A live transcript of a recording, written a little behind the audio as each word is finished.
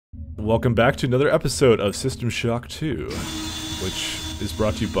Welcome back to another episode of System Shock 2, which is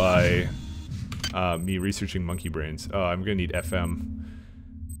brought to you by me researching monkey brains. Oh, I'm gonna need FM.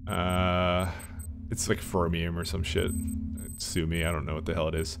 It's like fermium or some shit. Sue me, I don't know what the hell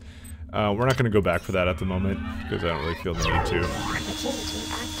it is. We're not gonna go back for that at the moment, because I don't really feel the need to.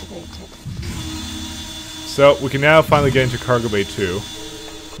 So, we can now finally get into Cargo Bay 2.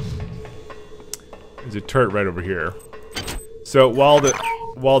 There's a turret right over here. So, while the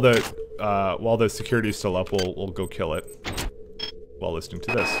security is still up, we'll go kill it while listening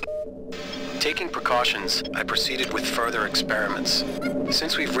to this. Taking precautions, I proceeded with further experiments.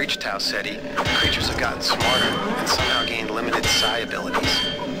 Since we've reached Tau Ceti, creatures have gotten smarter and somehow gained limited psi abilities.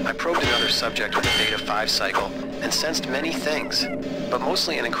 I probed another subject with a Beta 5 cycle and sensed many things, but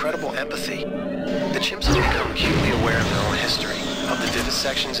mostly an incredible empathy. The chimps have become acutely aware of their own history, of the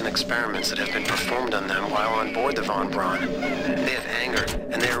vivisections and experiments that have been performed on them while on board the Von Braun. They have anger,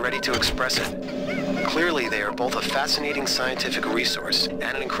 and they are ready to express it. Clearly, they are both a fascinating scientific resource and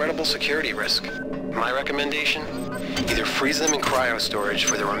an incredible security risk. My recommendation? Either freeze them in cryo-storage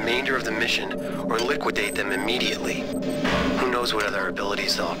for the remainder of the mission, or liquidate them immediately. Who knows what other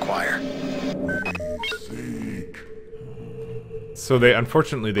abilities they'll acquire. So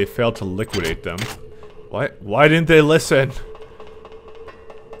unfortunately, they failed to liquidate them. Why didn't they listen?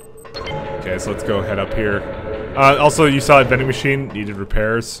 Okay, so let's go head up here. Also, you saw a vending machine needed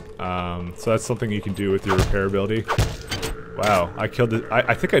repairs. So that's something you can do with your repair ability. Wow, I killed it.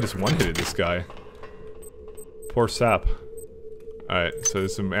 I think I just one-hitted this guy. Poor sap. Alright, so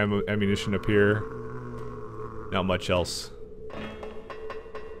there's some ammunition up here. Not much else.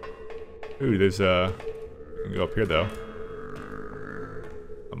 Ooh, there's I can go up here though.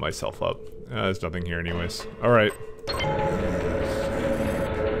 Put myself up. There's nothing here anyways. Alright.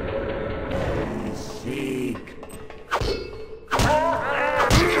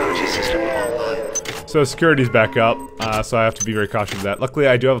 So security's back up, so I have to be very cautious of that. Luckily,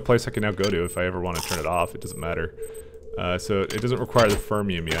 I do have a place I can now go to if I ever want to turn it off. It doesn't matter. So it doesn't require the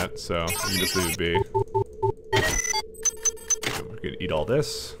fermium yet, so we can just leave it be. We're gonna eat all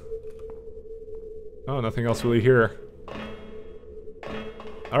this. Oh, nothing else really here.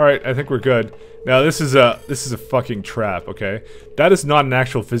 Alright, I think we're good. Now this is a fucking trap, okay? That is not an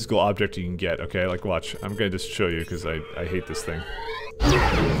actual physical object you can get, okay? Like, watch. I'm gonna just show you because I hate this thing.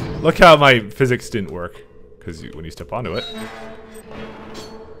 Look how my physics didn't work, because when you step onto it.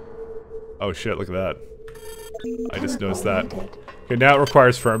 Oh shit, look at that. I just noticed that. Okay, now it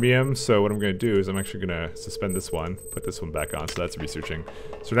requires fermium, so what I'm going to do is I'm actually going to suspend this one, put this one back on, so that's researching.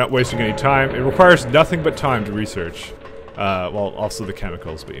 So we're not wasting any time. It requires nothing but time to research. Well, also the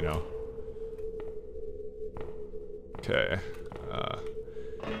chemicals, but you know. Okay.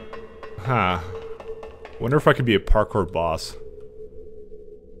 Wonder if I could be a parkour boss.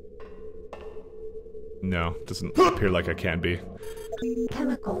 No, doesn't appear like I can be.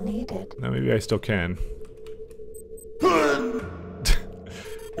 Chemical needed. No, maybe I still can.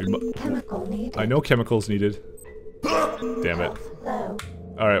 Chemical needed. I know chemicals needed. Damn it.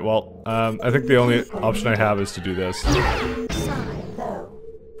 Alright, well, I think the only option I have is to do this.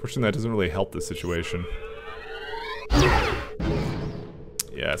 Fortunately, that doesn't really help the situation.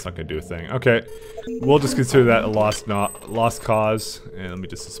 Yeah, it's not gonna do a thing. Okay, we'll just consider that a lost cause, and let me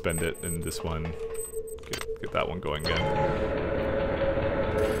just suspend it, and this one, get that one going again.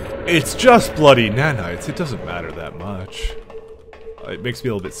 It's just bloody nanites. It doesn't matter that much. It makes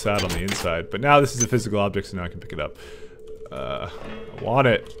me a little bit sad on the inside, but now this is a physical object, so now I can pick it up. I want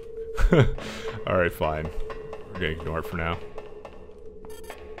it. Alright, fine. We're gonna ignore it for now.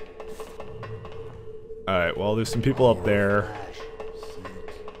 Alright, well, there's some people up there.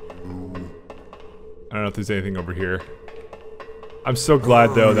 I don't know if there's anything over here. I'm so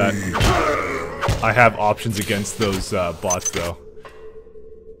glad, though, that I have options against those bots, though.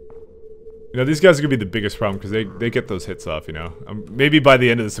 You know, these guys are gonna be the biggest problem because they get those hits off, you know. Maybe by the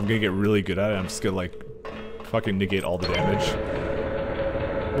end of this I'm gonna get really good at it. I'm just gonna, like, fucking negate all the damage.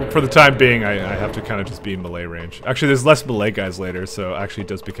 Well, for the time being, I have to kind of just be in melee range. Actually, there's less melee guys later, so actually it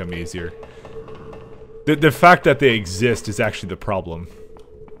does become easier. The fact that they exist is actually the problem.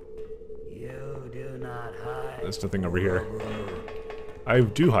 There's nothing over here. I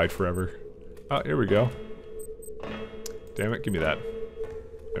do hide forever. Oh, here we go. Damn it, give me that.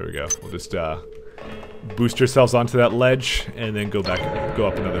 There we go. We'll just boost ourselves onto that ledge and then go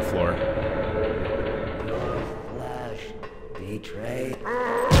up another floor.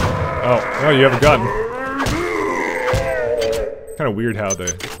 Oh, you have a gun. Kind of weird how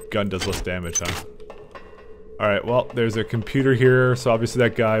the gun does less damage, huh? Alright, well, there's a computer here, so obviously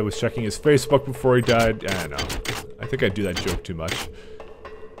that guy was checking his Facebook before he died. I don't know. I think I do that joke too much.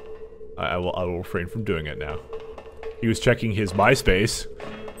 I will refrain from doing it now. He was checking his MySpace.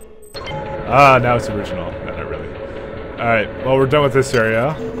 Ah, now it's original. No, not really. Alright, well we're done with this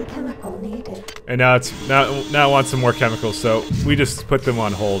area. Chemical needed. And now it's now I want some more chemicals, so we just put them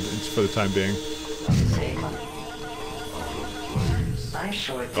on hold for the time being. I'm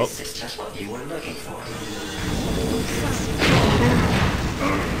sure this is just what you were looking for.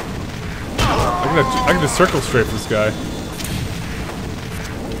 I can just circle strafe this guy.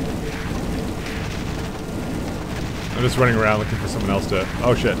 I'm just running around looking for someone else to...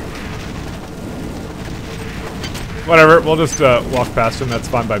 Oh shit. Whatever, we'll just walk past him, that's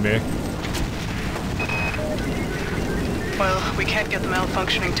fine by me. Well, we can't get the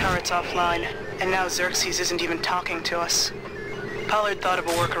malfunctioning turrets offline, and now Xerxes isn't even talking to us. Pollard thought of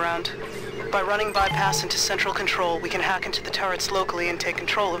a workaround. By running bypass into central control, we can hack into the turrets locally and take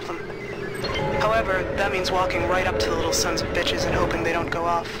control of them. However, that means walking right up to the little sons of bitches and hoping they don't go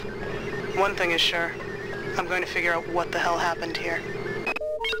off. One thing is sure, I'm going to figure out what the hell happened here.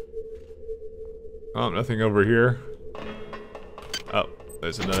 Oh, nothing over here. Oh,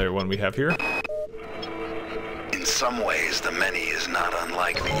 there's another one we have here. In some ways, the many is not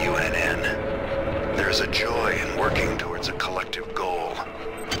unlike the UNN. There's a joy in working towards a collective goal,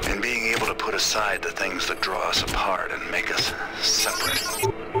 and being able to put aside the things that draw us apart and make us separate.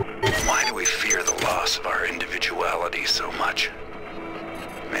 Why do we fear the loss of our individuality so much?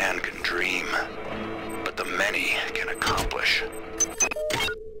 Man can dream, but the many can accomplish.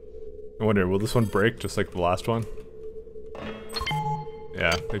 I wonder, will this one break just like the last one?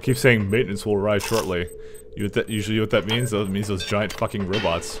 Yeah, they keep saying maintenance will arrive shortly. Usually what that means? That means those giant fucking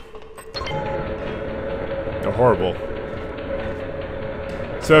robots. They're horrible.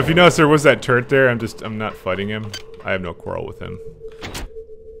 So if you notice there was that turret there, I'm not fighting him. I have no quarrel with him.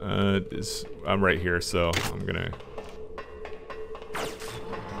 I'm right here, so I'm gonna...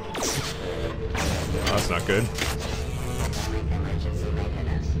 Oh, that's not good.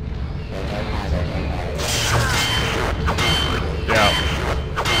 Yeah.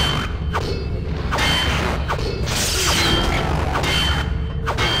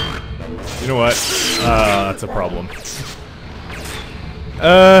 You know what? That's a problem.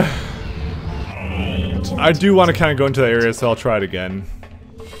 I do want to kind of go into that area, so I'll try it again.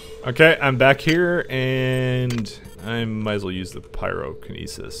 Okay, I'm back here, and I might as well use the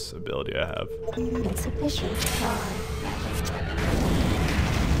pyrokinesis ability I have. Insufficient supply.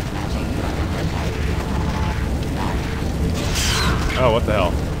 Oh, what the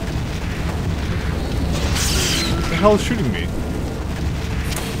hell? What the hell is shooting me?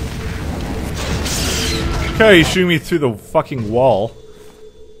 Okay, he's shooting me through the fucking wall.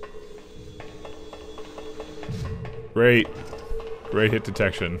 Great. Great hit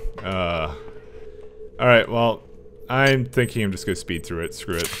detection. Alright, well, I'm thinking I'm just gonna speed through it.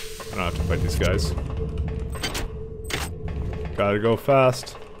 Screw it. I don't have to fight these guys. Gotta go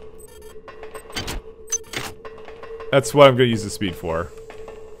fast. That's what I'm gonna use the speed for.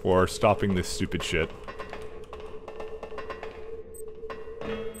 For stopping this stupid shit.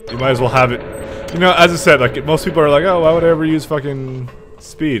 You might as well have it. You know, as I said, like, most people are like, oh, why would I ever use fucking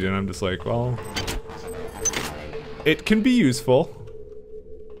speed? And I'm just like, well... It can be useful.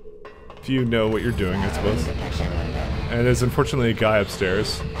 If you know what you're doing, I suppose. And there's unfortunately a guy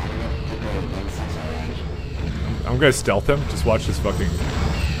upstairs. I'm gonna stealth him. Just watch this fucking...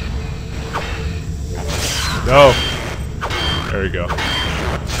 No! There you go.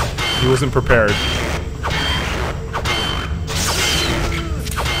 He wasn't prepared.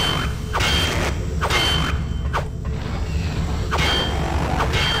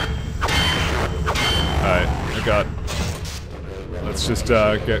 Alright, I got... Let's just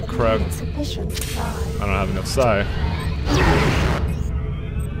get crab. Insufficient supply. I don't have enough psi.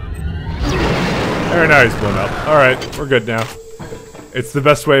 There, now he's blown up. Alright, we're good now. It's the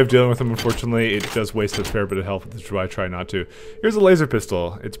best way of dealing with him, unfortunately. It does waste a fair bit of health, which is why I try not to. Here's a laser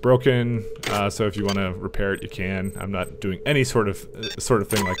pistol. It's broken, so if you want to repair it, you can. I'm not doing any sort of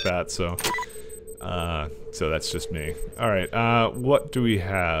thing like that, so... so that's just me. Alright, what do we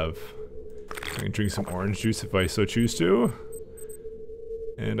have? I can drink some orange juice if I so choose to.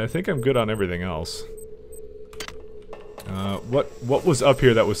 And I think I'm good on everything else. What was up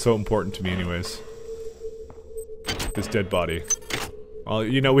here that was so important to me anyways? This dead body. Well,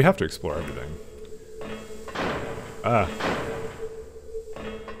 you know, we have to explore everything. Ah.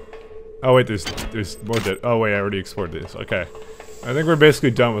 Oh wait, there's more dead. Oh wait, I already explored this. Okay. I think we're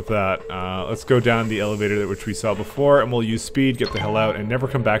basically done with that. Let's go down the elevator which we saw before, and we'll use speed, get the hell out, and never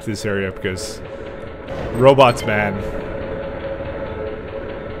come back to this area because... Robots, man.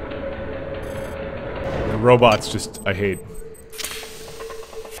 The robots just... I hate.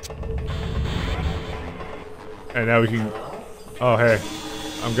 And now we can... Oh, hey.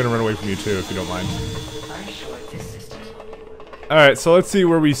 I'm gonna run away from you too, if you don't mind. Alright, so let's see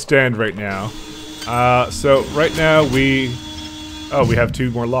where we stand right now. So right now we... Oh, we have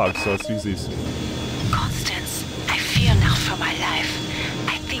 2 more logs, so let's use these. Constance, I fear now for my life.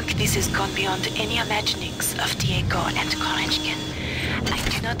 I think this has gone beyond any imaginings of Diego and Korechkin. I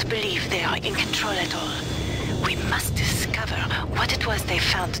do not believe they are in control at all. We must discover what it was they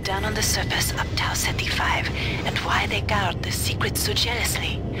found down on the surface of Tau Ceti 5 and why they guard the secret so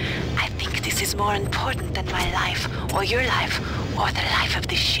jealously. I think this is more important than my life, or your life, or the life of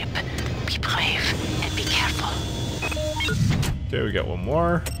this ship. Be brave and be careful. Okay, we got 1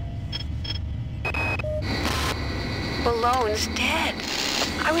 more. Ballone's dead.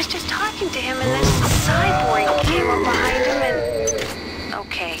 I was just talking to him and then cyborg came up behind him and...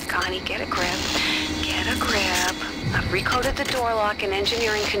 Okay, Connie, get a grip. Get a grip. I've recoded the door lock and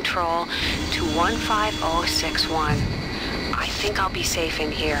engineering control to 15061. I think I'll be safe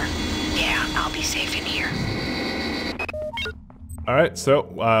in here. Yeah, I'll be safe in here. Alright, so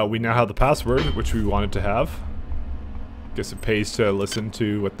we now have the password, which we wanted to have. Guess it pays to listen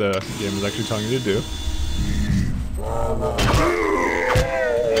to what the game is actually telling you to do. I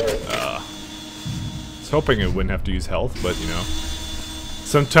was hoping it wouldn't have to use health, but you know.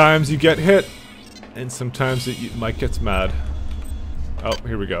 Sometimes you get hit, and sometimes Mike gets mad. Oh,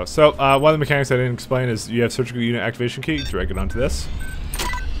 here we go. So, one of the mechanics I didn't explain is you have surgical unit activation key, drag it onto this.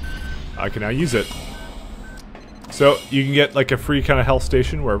 I can now use it. So, you can get like a free kind of health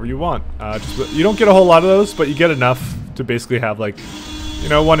station wherever you want. You don't get a whole lot of those, but you get enough to basically have like, you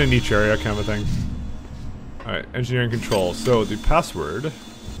know, 1 in each area kind of a thing. Alright, engineering control. So, the password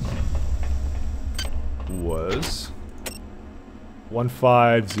was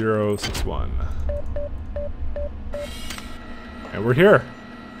 15061. And we're here.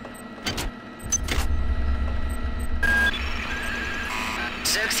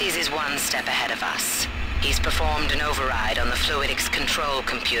 Xerxes is 1 step ahead of us. He's performed an override on the fluidics control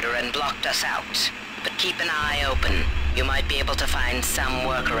computer and blocked us out. But keep an eye open. You might be able to find some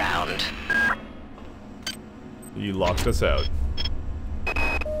workaround. You locked us out.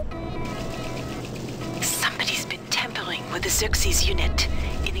 Somebody's been tampering with the Xerxes unit.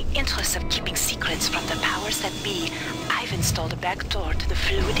 In the interest of keeping secrets from the powers that be, I've installed a backdoor to the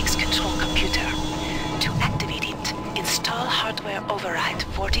fluidics control computer. To activate it, install hardware override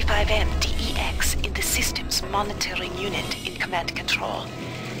 45M DEX in the system's monitoring unit in command control.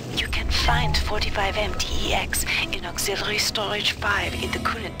 You can find 45M DEX in auxiliary storage 5 in the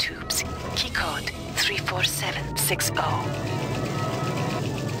coolant tubes. Keycode 34760.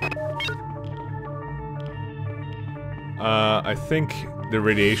 I think the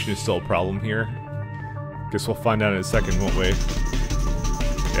radiation is still a problem here. Guess we'll find out in a second, won't we?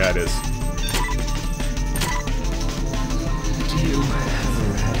 Yeah, it is. Do you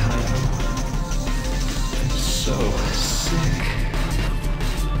ever had hypo? So sick.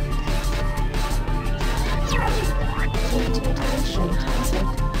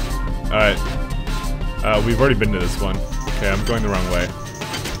 Alright. We've already been to this one. Okay, I'm going the wrong way.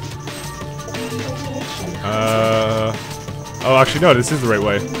 Oh, actually, no, this is the right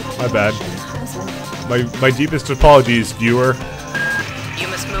way. My bad. My deepest apologies, viewer. You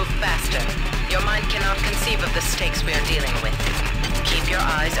must move faster. Your mind cannot conceive of the stakes we are dealing with. Keep your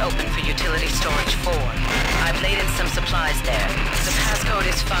eyes open for utility storage 4. I've laid in some supplies there. The passcode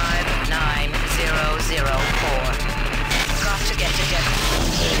is 59004. Got to get together.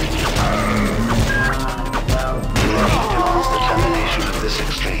 The termination of this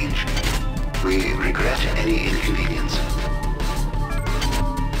exchange. We regret any inconvenience.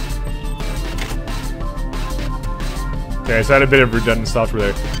 Okay, so I had a bit of redundant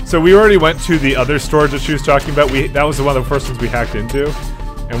software there. So we already went to the other storage that she was talking about. That was one of the first ones we hacked into,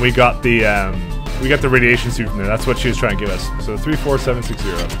 and we got the radiation suit from there. That's what she was trying to give us. So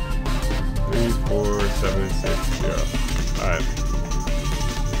 34760. 34760. All right.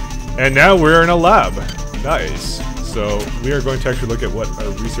 And now we're in a lab. Nice. So we are going to actually look at what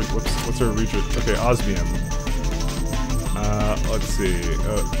our research. What's our research? Okay, osmium. Let's see.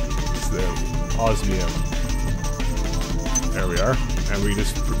 It's the osmium. There we are. And we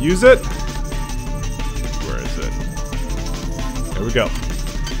just use it. Where is it? There we go.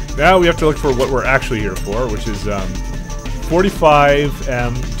 Now we have to look for what we're actually here for, which is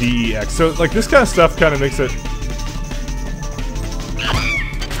 45M DEX. So like this kind of stuff kind of makes it.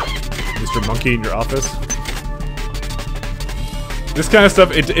 Mr. Monkey in your office. This kind of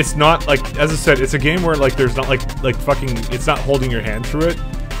stuff, it's not like, as I said, it's a game where like there's not like fucking, it's not holding your hand through it.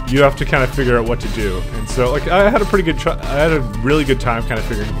 You have to kind of figure out what to do, and so like I had a really good time kind of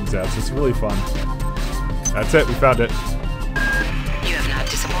figuring things out. So it's really fun. That's it, we found it. You have not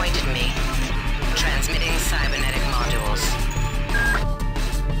disappointed me. Transmitting cybernetic modules.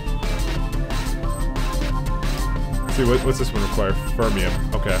 Let's see, what's this one require? Fermium.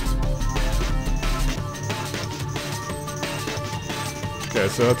 Okay. Okay,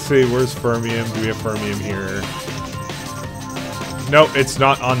 so let's see, where's fermium? Do we have fermium here? Nope, it's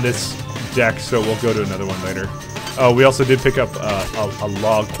not on this deck, so we'll go to another one later. Oh, we also did pick up a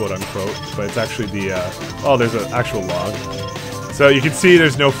log, quote-unquote, but it's actually the, oh, there's an actual log. So you can see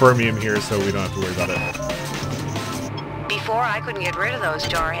there's no fermium here, so we don't have to worry about it. Before, I couldn't get rid of those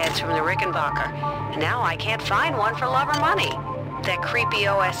jarheads from the Rickenbacker. Now I can't find one for love or money. That creepy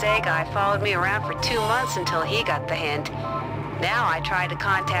OSA guy followed me around for 2 months until he got the hint. Now I tried to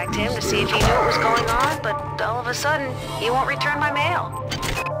contact him to see if he knew what was going on, but all of a sudden, he won't return my mail.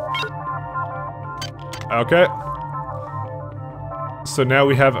 Okay. So now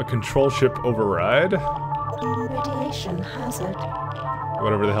we have a control ship override. Radiation hazard.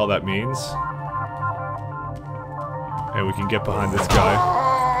 Whatever the hell that means. And we can get behind this guy.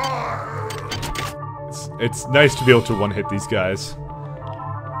 It's nice to be able to one-hit these guys.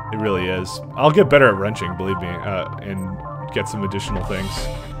 It really is. I'll get better at wrenching, believe me, and get some additional things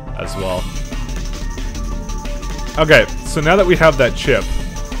as well. Okay, so now that we have that chip,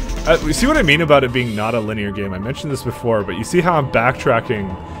 you see what I mean about it being not a linear game? I mentioned this before, but you see how I'm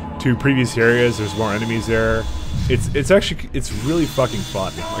backtracking to previous areas, there's more enemies there. It's actually, it's really fucking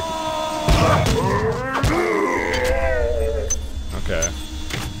fun. Like, okay.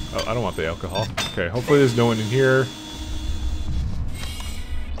 Oh, I don't want the alcohol. Okay, hopefully there's no one in here.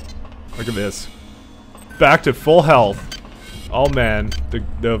 Look at this. Back to full health. Oh man,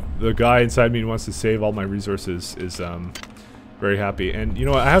 the guy inside me who wants to save all my resources is very happy. And you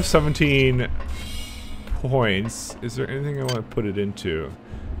know what? I have 17 points. Is there anything I want to put it into?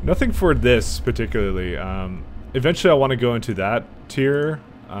 Nothing for this particularly. Eventually I want to go into that tier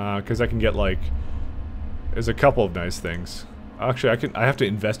because I can get like, there's a couple of nice things. Actually, I have to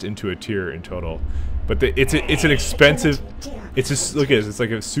invest into a tier in total. But it's an expensive. It's just, look at this. It's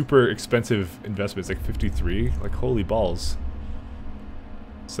like a super expensive investment. It's like 53. Like holy balls.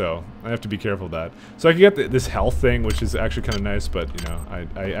 So I have to be careful of that. So I can get this health thing, which is actually kind of nice. But you know,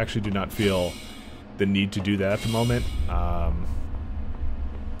 I actually do not feel the need to do that at the moment.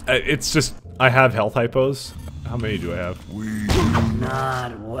 It's just I have health hypos. How many do I have?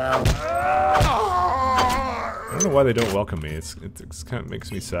 Not well. I don't know why they don't welcome me. It's kind of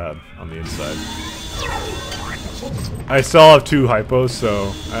makes me sad on the inside. I still have 2 hypos,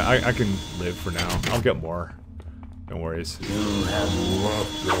 so I can live for now. I'll get more. No worries.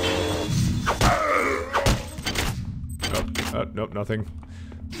 Oh, nope, nothing.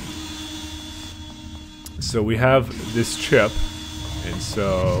 So we have this chip, and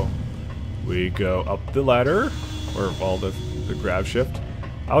so we go up the ladder, or all the grab shift.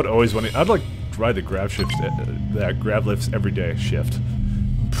 I would always want to. I'd like ride the grab shift, that grab lifts every day shift.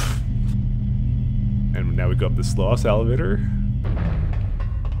 And now we go up the slowest elevator.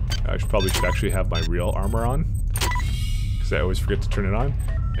 I probably should actually have my real armor on, because I always forget to turn it on.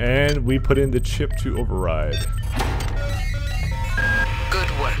 And we put in the chip to override. Good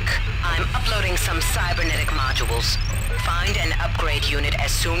work. I'm uploading some cybernetic modules. Find an upgrade unit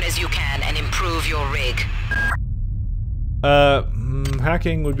as soon as you can and improve your rig.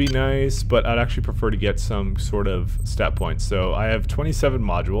 Hacking would be nice, but I'd actually prefer to get some sort of stat points. So I have 27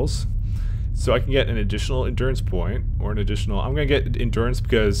 modules, so I can get an additional endurance point, or an additional, I'm gonna get endurance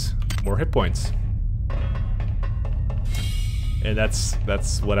because more hit points. And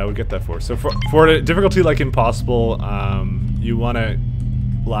that's what I would get that for. So for a difficulty like impossible, you wanna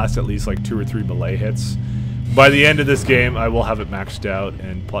last at least like 2 or 3 melee hits. By the end of this game, I will have it maxed out,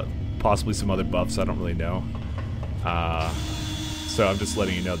 and possibly some other buffs, I don't really know. So I'm just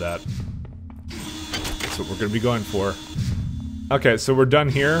letting you know that. That's what we're going to be going for. Okay, so we're done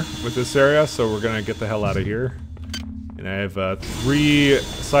here with this area, so we're going to get the hell out of here. And I have 3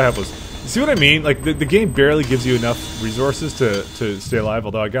 psi hypos. You see what I mean? Like, the game barely gives you enough resources to stay alive,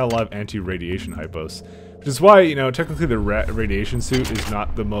 although I got a lot of anti-radiation hypos. Which is why, you know, technically the radiation suit is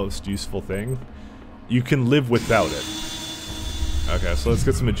not the most useful thing. You can live without it. Okay, so let's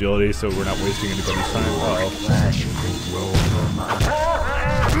get some agility so we're not wasting anybody's time. Uh-oh.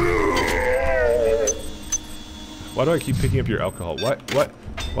 Why do I keep picking up your alcohol? What?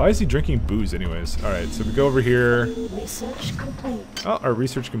 Why is he drinking booze anyways? Alright, so we go over here. Research complete. Oh, our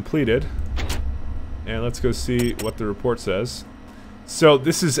research completed. And let's go see what the report says. So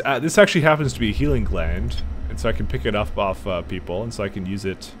this is this actually happens to be a healing gland, and so I can pick it up off people, and so I can use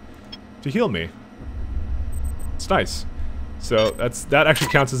it to heal me. It's nice. So that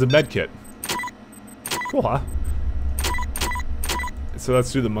actually counts as a med kit. Cool, huh? So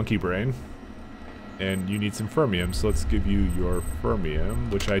let's do the monkey brain. And you need some fermium, so let's give you your fermium,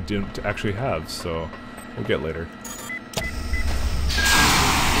 which I didn't actually have, so we'll get later.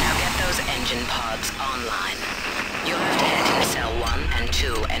 Now get those engine pods online. You'll have to head into cell 1 and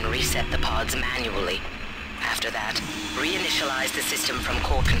 2 and reset the pods manually. After that, reinitialize the system from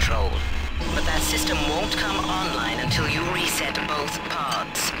core control. But that system won't come online until you reset both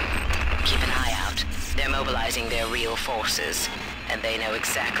pods. Keep an eye out. They're mobilizing their real forces, and they know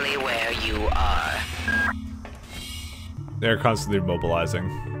exactly where you are. They're constantly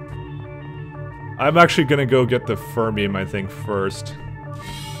mobilizing. I'm actually gonna go get the fermium, I think, first.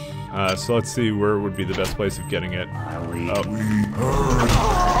 So let's see where would be the best place of getting it.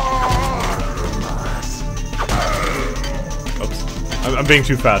 Oops. I'm being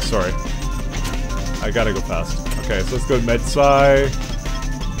too fast, sorry. I gotta go fast. Okay, so let's go to MedSci,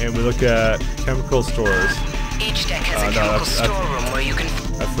 and we look at chemical stores. Each deck has a chemical storeroom where you can...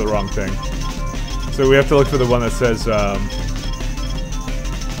 That's the wrong thing. So we have to look for the one that says,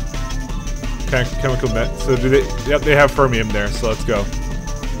 chemical met. So do they... Yep, they have fermium there, so let's go.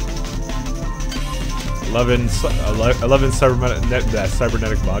 11 cybernetic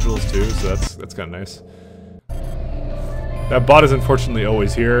modules too, so that's kind of nice. That bot is unfortunately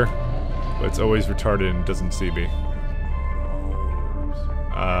always here, but it's always retarded and doesn't see me.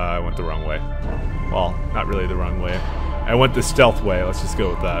 I went the wrong way. Well, not really the wrong way. I went the stealth way, let's just go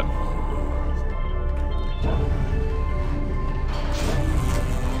with that.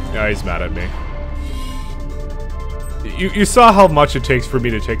 Yeah, he's mad at me. You saw how much it takes for me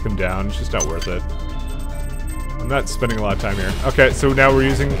to take them down, it's just not worth it. I'm not spending a lot of time here. Okay, so now we're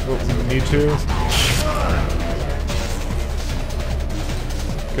using what we need to.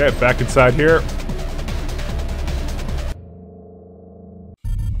 Okay, back inside here.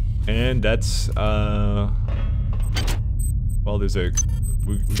 And that's, well, there's a,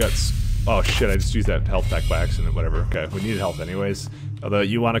 we got, oh shit, I just used that health pack by accident, whatever. Okay, we needed health anyways. Although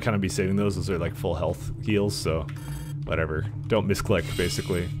you want to kind of be saving those are like full health heals, so whatever. Don't misclick,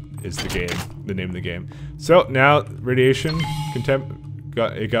 basically, is the name of the game. So now, radiation, contempt,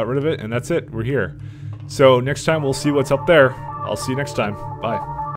 it got rid of it, and that's it, we're here. So next time we'll see what's up there. I'll see you next time. Bye.